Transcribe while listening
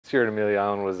This year at Amelia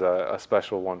Island was a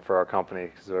special one for our company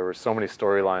because there were so many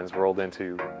storylines rolled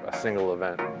into a single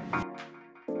event.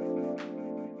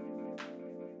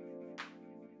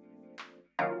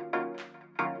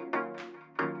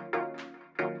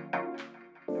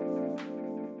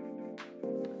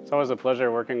 It's always a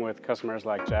pleasure working with customers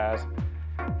like Jazz,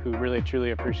 who really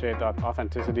truly appreciate the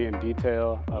authenticity and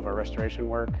detail of our restoration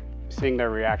work. Seeing their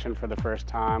reaction for the first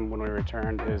time when we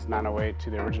returned his 908 to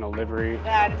the original livery,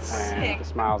 that is and sick. The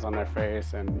smiles on their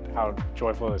face and how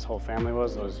joyful his whole family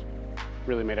was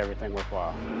really made everything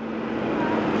worthwhile.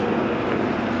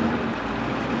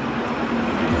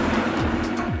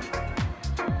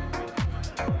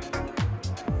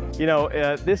 You know,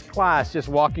 this class, just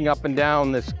walking up and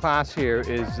down this class here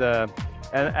is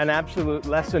an absolute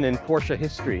lesson in Porsche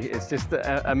history. It's just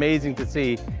amazing to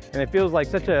see, and it feels like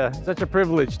such a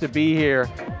privilege to be here,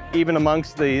 even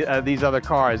amongst these other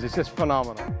cars. It's just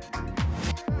phenomenal.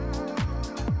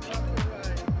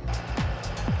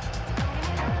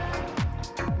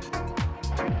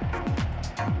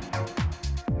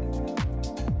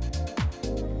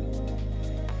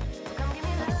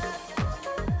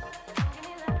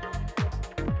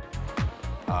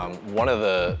 One of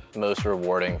the most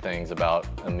rewarding things about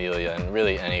Amelia, and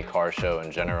really any car show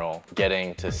in general,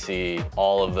 getting to see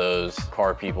all of those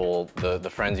car people, the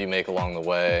friends you make along the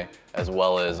way, as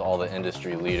well as all the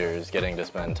industry leaders, getting to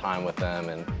spend time with them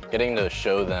and getting to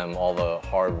show them all the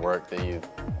hard work that you've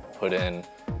put in,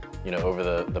 you know, over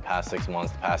the past 6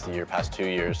 months, the past year, past 2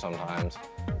 years sometimes.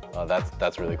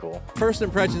 That's really cool. First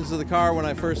impressions of the car when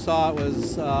I first saw it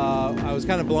was, I was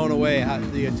kind of blown away at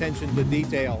the attention to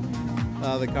detail.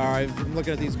 The car. I've been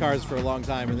looking at these cars for a long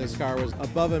time, and this car was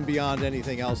above and beyond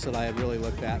anything else that I had really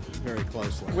looked at very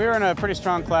closely. We were in a pretty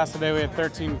strong class today. We had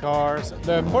 13 cars.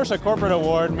 The Porsche Corporate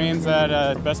Award means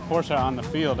that best Porsche on the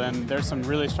field, and there's some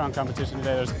really strong competition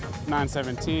today. There's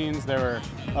 917s, there were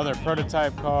other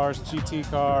prototype cars, GT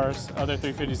cars, other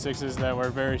 356s that were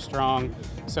very strong.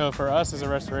 So for us as a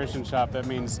restoration shop, that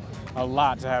means a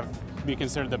lot to be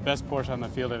considered the best Porsche on the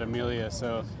field at Amelia.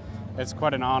 So it's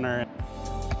quite an honor.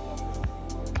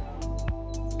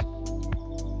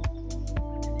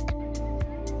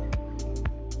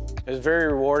 It was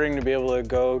very rewarding to be able to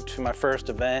go to my first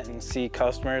event and see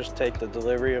customers take the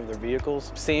delivery of their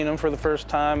vehicles. Seeing them for the first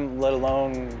time, let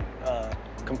alone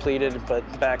completed, but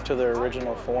back to their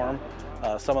original form.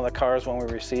 Some of the cars when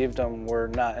we received them were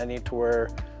not any to where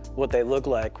what they look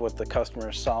like what the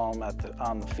customers saw them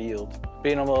on the field.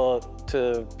 Being able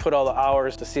to put all the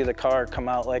hours to see the car come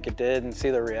out like it did and see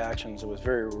the reactions, it was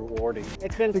very rewarding.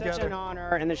 It's been such an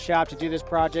honor in the shop to do this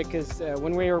project because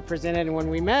when we were presented and when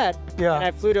we met, and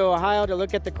I flew to Ohio to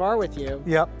look at the car with you,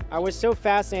 I was so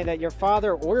fascinated that your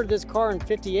father ordered this car in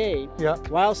 '58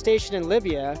 while stationed in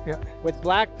Libya with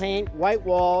black paint, white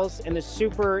walls, and the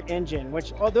super engine,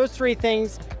 which all those three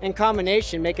things in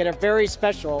combination make it a very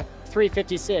special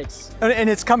 356. And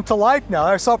it's come to life now.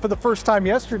 I saw it for the first time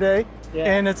yesterday,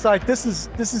 and it's like this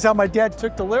is how my dad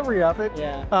took delivery of it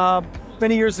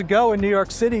many years ago in New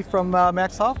York City from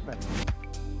Max Hoffman.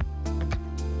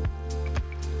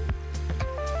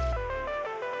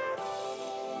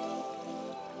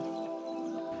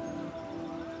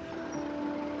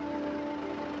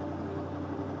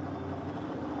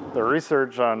 The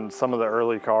research on some of the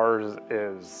early cars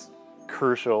is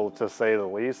crucial, to say the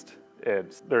least.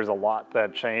 There's a lot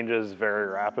that changes very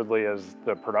rapidly as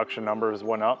the production numbers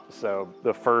went up. So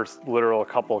the first literal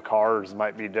couple of cars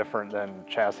might be different than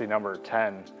chassis number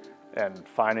 10. And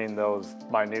finding those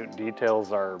minute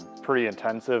details are pretty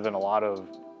intensive and a lot of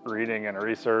reading and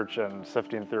research and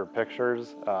sifting through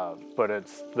pictures. But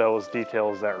it's those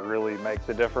details that really make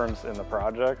the difference in the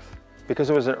projects. Because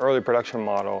it was an early production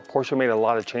model, Porsche made a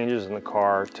lot of changes in the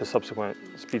car to subsequent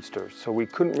Speedsters. So we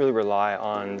couldn't really rely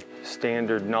on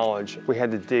standard knowledge. We had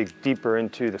to dig deeper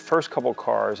into the first couple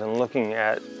cars and looking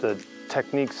at the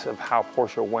techniques of how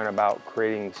Porsche went about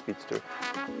creating the Speedster.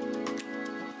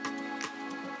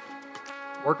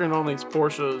 Working on these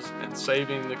Porsches and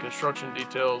saving the construction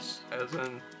details, as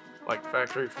in like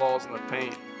factory flaws in the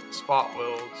paint, spot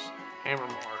welds, hammer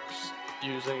marks,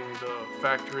 using the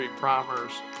factory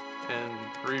primers, and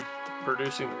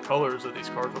reproducing the colors that these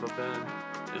cars would have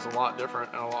been is a lot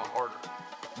different and a lot harder.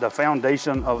 The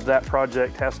foundation of that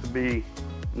project has to be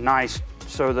nice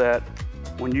so that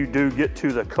when you do get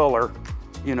to the color,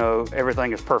 you know,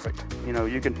 everything is perfect. You know,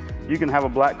 you can have a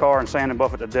black car and sand and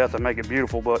buff it to death and make it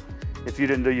beautiful, but if you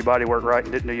didn't do your body work right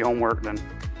and didn't do your homework, then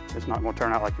it's not going to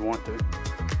turn out like you want it to.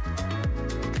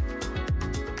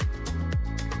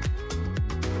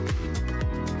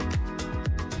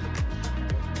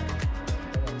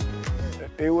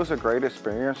 It was a great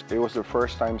experience. It was the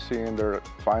first time seeing their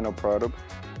final product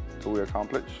that we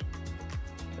accomplished.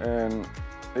 And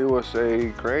it was a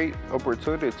great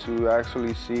opportunity to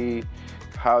actually see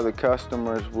how the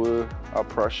customers would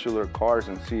approach their cars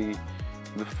and see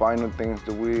the final things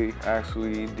that we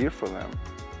actually did for them.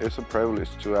 It's a privilege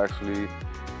to actually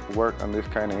work on this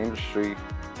kind of industry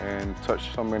and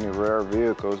touch so many rare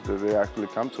vehicles that they actually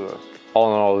come to us.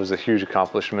 All in all, it was a huge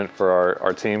accomplishment for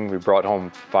our team. We brought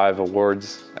home 5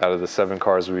 awards out of the 7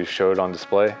 cars we showed on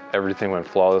display. Everything went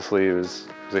flawlessly. It was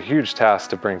a huge task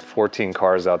to bring 14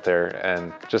 cars out there,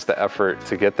 and just the effort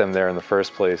to get them there in the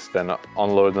first place, then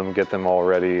unload them, get them all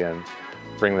ready, and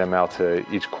bring them out to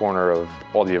each corner of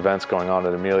all the events going on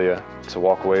at Amelia. To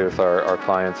walk away with our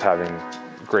clients having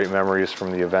great memories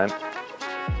from the event,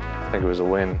 I think it was a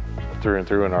win through and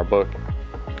through in our book.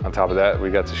 On top of that,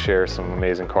 we got to share some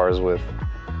amazing cars with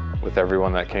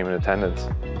everyone that came in attendance.